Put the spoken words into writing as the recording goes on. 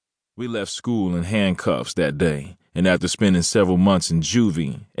We left school in handcuffs that day, and after spending several months in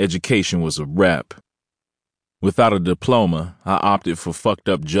juvie, education was a wrap. Without a diploma, I opted for fucked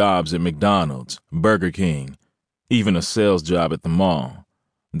up jobs at McDonald's, Burger King, even a sales job at the mall.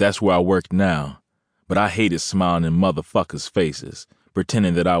 That's where I work now, but I hated smiling in motherfuckers' faces,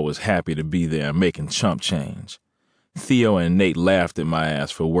 pretending that I was happy to be there and making chump change. Theo and Nate laughed at my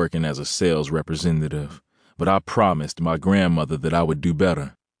ass for working as a sales representative, but I promised my grandmother that I would do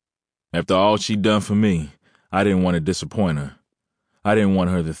better. After all she'd done for me, I didn't want to disappoint her. I didn't want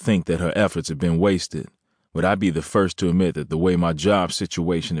her to think that her efforts had been wasted, but I'd be the first to admit that the way my job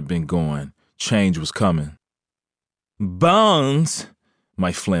situation had been going, change was coming. "Bones,"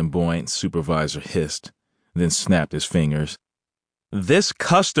 my flamboyant supervisor hissed, then snapped his fingers. "This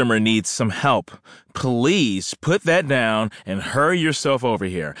customer needs some help. Please put that down and hurry yourself over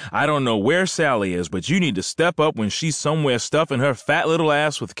here. I don't know where Sally is, but you need to step up when she's somewhere stuffing her fat little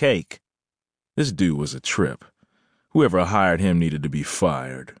ass with cake." This dude was a trip. Whoever hired him needed to be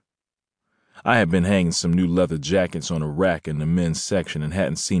fired. I had been hanging some new leather jackets on a rack in the men's section and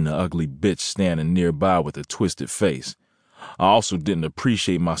hadn't seen the ugly bitch standing nearby with a twisted face. I also didn't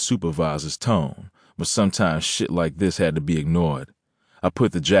appreciate my supervisor's tone, but sometimes shit like this had to be ignored. I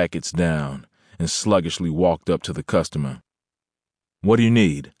put the jackets down and sluggishly walked up to the customer. "What do you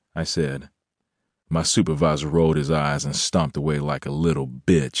need?" I said. My supervisor rolled his eyes and stomped away like a little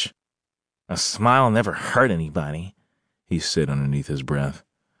bitch. "A smile never hurt anybody," he said underneath his breath.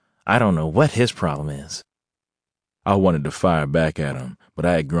 "I don't know what his problem is." I wanted to fire back at him, but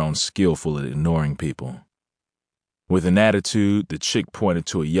I had grown skillful at ignoring people. With an attitude, the chick pointed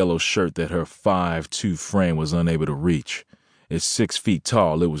to a yellow shirt that her 5'2" frame was unable to reach. At 6 feet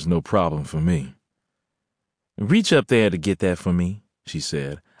tall, it was no problem for me. "Reach up there to get that for me," she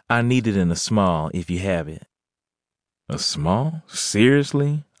said. "I need it in a small if you have it." A small?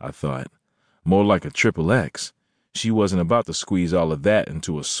 Seriously? I thought. More like a XXX. She wasn't about to squeeze all of that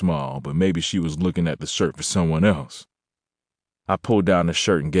into a small, but maybe she was looking at the shirt for someone else. I pulled down the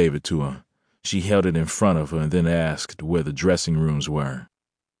shirt and gave it to her. She held it in front of her and then asked where the dressing rooms were.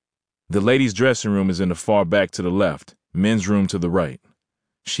 "The ladies' dressing room is in the far back to the left, men's room to the right."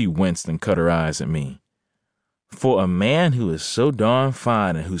 She winced and cut her eyes at me. "For a man who is so darn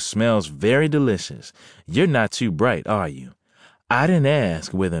fine and who smells very delicious, you're not too bright, are you? I didn't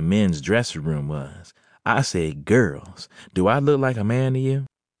ask where the men's dressing room was. I said girls. Do I look like a man to you?"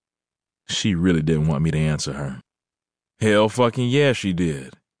 She really didn't want me to answer her. Hell fucking yeah, she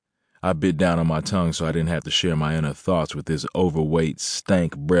did. I bit down on my tongue so I didn't have to share my inner thoughts with this overweight,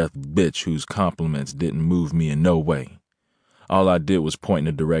 stank-breath bitch whose compliments didn't move me in no way. All I did was point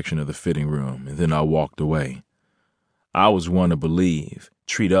in the direction of the fitting room, and then I walked away. I was one to believe,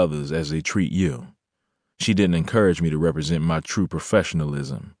 treat others as they treat you. She didn't encourage me to represent my true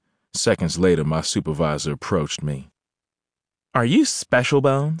professionalism. Seconds later, my supervisor approached me. "Are you special,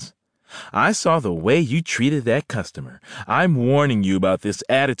 Bones? I saw the way you treated that customer. I'm warning you about this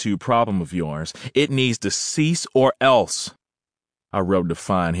attitude problem of yours. It needs to cease or else." I rubbed the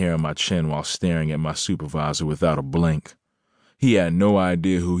fine hair on my chin while staring at my supervisor without a blink. He had no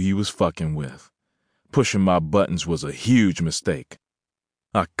idea who he was fucking with. Pushing my buttons was a huge mistake.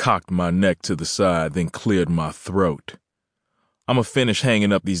 I cocked my neck to the side, then cleared my throat. "I'ma finish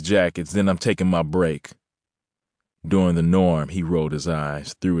hanging up these jackets, then I'm taking my break." During the norm, he rolled his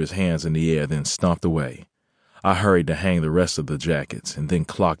eyes, threw his hands in the air, then stomped away. I hurried to hang the rest of the jackets, and then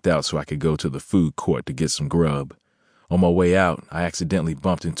clocked out so I could go to the food court to get some grub. On my way out, I accidentally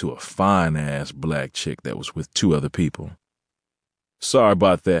bumped into a fine-ass black chick that was with 2 other people. "Sorry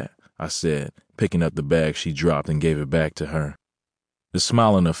about that," I said, picking up the bag she dropped and gave it back to her. The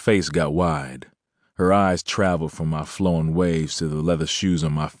smile on her face got wide. Her eyes traveled from my flowing waves to the leather shoes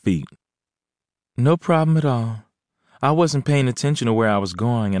on my feet. "No problem at all. I wasn't paying attention to where I was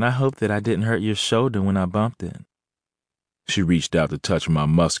going, and I hope that I didn't hurt your shoulder when I bumped it." She reached out to touch my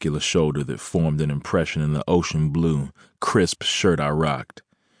muscular shoulder that formed an impression in the ocean blue, crisp shirt I rocked.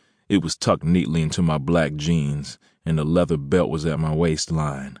 It was tucked neatly into my black jeans, and the leather belt was at my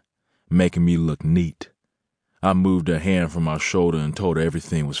waistline, making me look neat. I moved her hand from my shoulder and told her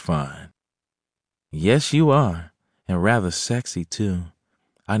everything was fine. "Yes, you are, and rather sexy, too.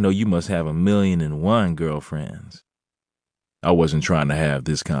 I know you must have 1,000,001 girlfriends." I wasn't trying to have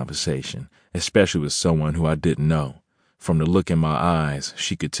this conversation, especially with someone who I didn't know. From the look in my eyes,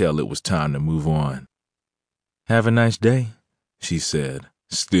 she could tell it was time to move on. "Have a nice day," she said,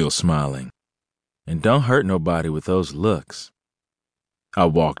 still smiling. "And don't hurt nobody with those looks." I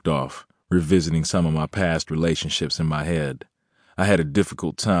walked off, revisiting some of my past relationships in my head. I had a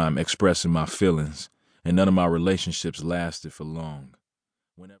difficult time expressing my feelings, and none of my relationships lasted for long.